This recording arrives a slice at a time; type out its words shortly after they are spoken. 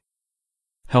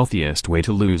Healthiest way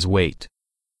to lose weight.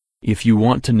 If you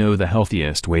want to know the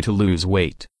healthiest way to lose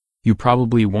weight, you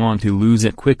probably want to lose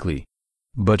it quickly.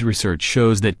 But research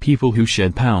shows that people who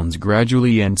shed pounds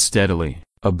gradually and steadily,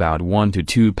 about 1 to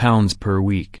 2 pounds per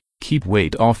week, keep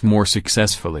weight off more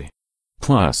successfully.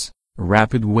 Plus,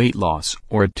 rapid weight loss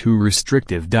or a too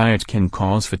restrictive diet can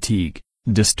cause fatigue,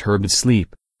 disturbed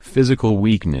sleep, physical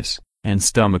weakness, and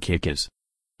stomach aches.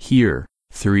 Here,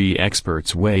 3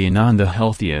 experts weigh in on the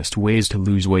healthiest ways to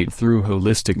lose weight through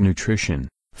holistic nutrition,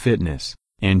 fitness,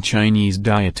 and Chinese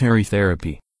dietary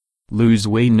therapy. Lose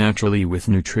weight naturally with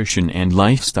nutrition and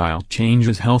lifestyle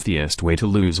changes. Healthiest way to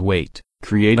lose weight.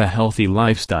 Create a healthy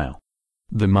lifestyle.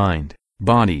 The mind,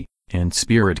 body, and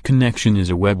spirit connection is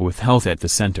a web with health at the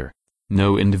center.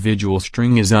 No individual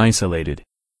string is isolated.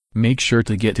 Make sure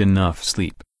to get enough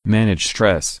sleep, manage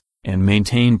stress, and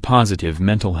maintain positive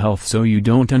mental health so you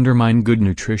don't undermine good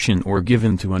nutrition or give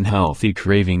in to unhealthy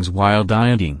cravings while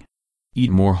dieting.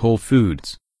 Eat more whole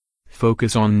foods.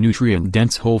 Focus on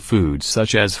nutrient-dense whole foods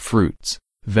such as fruits,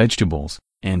 vegetables,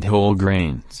 and whole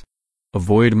grains.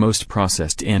 Avoid most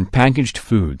processed and packaged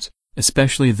foods,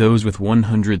 especially those with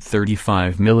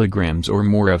 135 milligrams or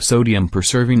more of sodium per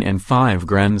serving and 5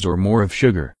 grams or more of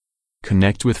sugar.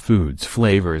 Connect with foods'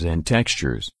 flavors and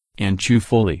textures, and chew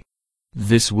fully.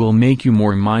 This will make you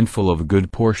more mindful of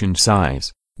good portion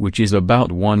size, which is about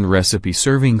 1 recipe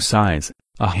serving size,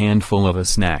 a handful of a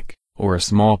snack, or a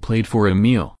small plate for a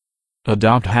meal.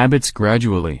 Adopt habits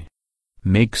gradually.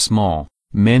 Make small,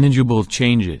 manageable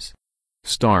changes.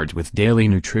 Start with daily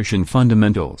nutrition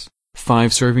fundamentals,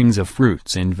 5 servings of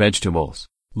fruits and vegetables,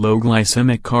 low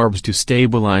glycemic carbs to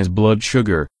stabilize blood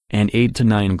sugar, and 8 to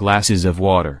 9 glasses of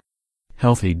water.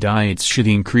 Healthy diets should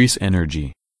increase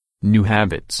energy. New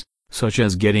habits, such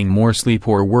as getting more sleep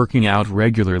or working out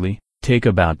regularly, take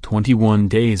about 21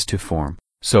 days to form,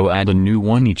 so add a new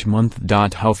one each month.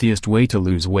 Healthiest way to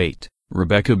lose weight.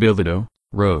 Rebecca Bilodeau,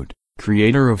 Road,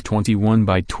 creator of 21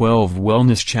 by 12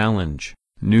 Wellness Challenge,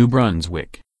 New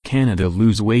Brunswick, Canada.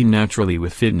 Lose weight naturally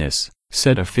with fitness.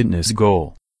 Set a fitness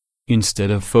goal.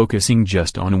 Instead of focusing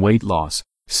just on weight loss,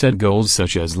 set goals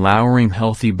such as lowering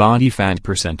healthy body fat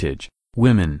percentage,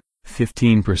 women,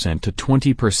 15% to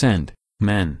 20%,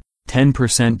 men,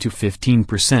 10% to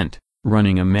 15%,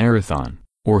 running a marathon,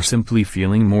 or simply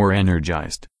feeling more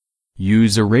energized.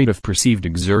 Use a rate of perceived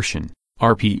exertion,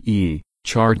 RPE,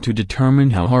 chart to determine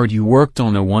how hard you worked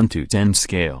on a 1 to 10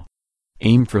 scale.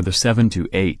 Aim for the 7 to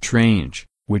 8 range,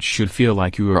 which should feel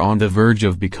like you are on the verge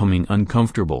of becoming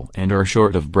uncomfortable and are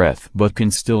short of breath but can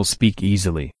still speak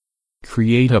easily.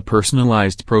 Create a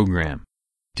personalized program.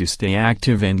 To stay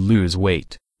active and lose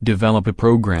weight, develop a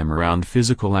program around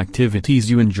physical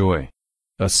activities you enjoy.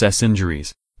 Assess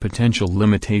injuries, potential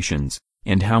limitations,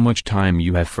 and how much time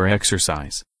you have for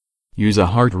exercise. Use a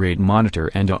heart rate monitor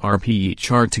and a RPE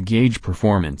chart to gauge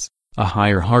performance. A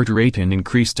higher heart rate and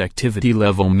increased activity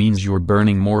level means you're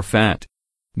burning more fat.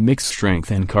 Mix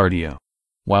strength and cardio.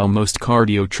 While most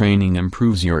cardio training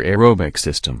improves your aerobic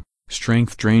system,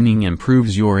 strength training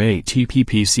improves your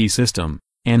ATP-PC system,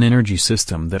 an energy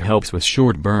system that helps with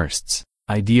short bursts,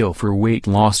 ideal for weight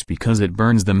loss because it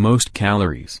burns the most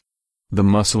calories. The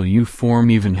muscle you form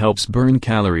even helps burn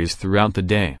calories throughout the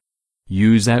day.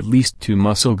 Use at least 2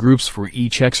 muscle groups for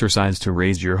each exercise to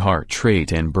raise your heart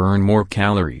rate and burn more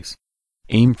calories.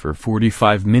 Aim for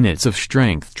 45 minutes of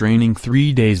strength training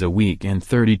 3 days a week and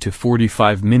 30 to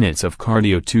 45 minutes of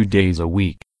cardio 2 days a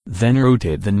week, then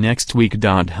rotate the next week.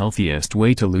 Healthiest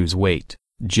way to lose weight.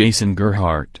 Jason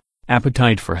Gerhardt,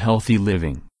 Appetite for Healthy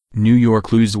Living, New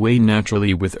York. Lose weight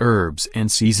naturally with herbs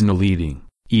and seasonal eating.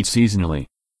 Eat seasonally.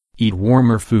 Eat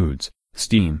warmer foods,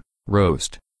 steam,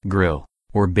 roast, grill,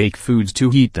 or bake foods to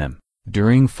heat them,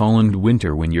 during fall and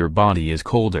winter when your body is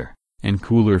colder, and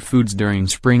cooler foods during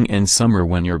spring and summer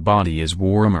when your body is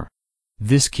warmer.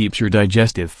 This keeps your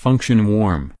digestive function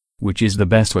warm, which is the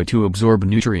best way to absorb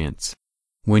nutrients.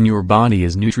 When your body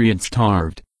is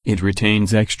nutrient-starved, it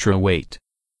retains extra weight.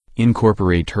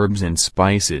 Incorporate herbs and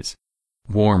spices.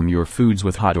 Warm your foods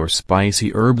with hot or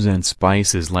spicy herbs and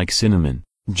spices like cinnamon,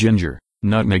 ginger,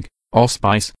 nutmeg,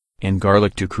 allspice, and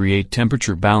garlic to create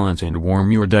temperature balance and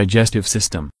warm your digestive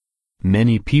system.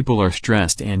 Many people are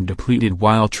stressed and depleted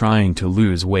while trying to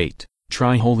lose weight.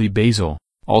 Try holy basil,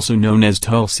 also known as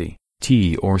Tulsi,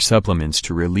 tea or supplements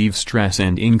to relieve stress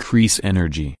and increase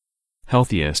energy.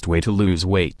 Healthiest way to lose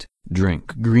weight.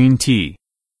 Drink green tea.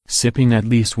 Sipping at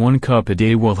least 1 cup a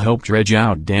day will help dredge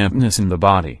out dampness in the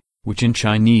body, which in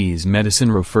Chinese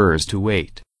medicine refers to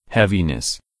weight,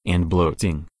 heaviness, and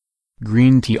bloating.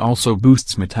 Green tea also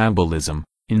boosts metabolism,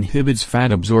 inhibits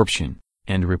fat absorption,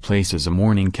 and replaces a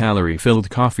morning calorie-filled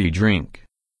coffee drink.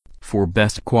 For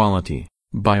best quality,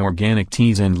 buy organic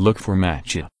teas and look for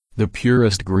Matcha, the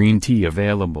purest green tea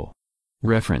available.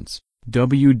 Reference: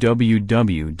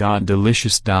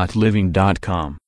 www.delicious.living.com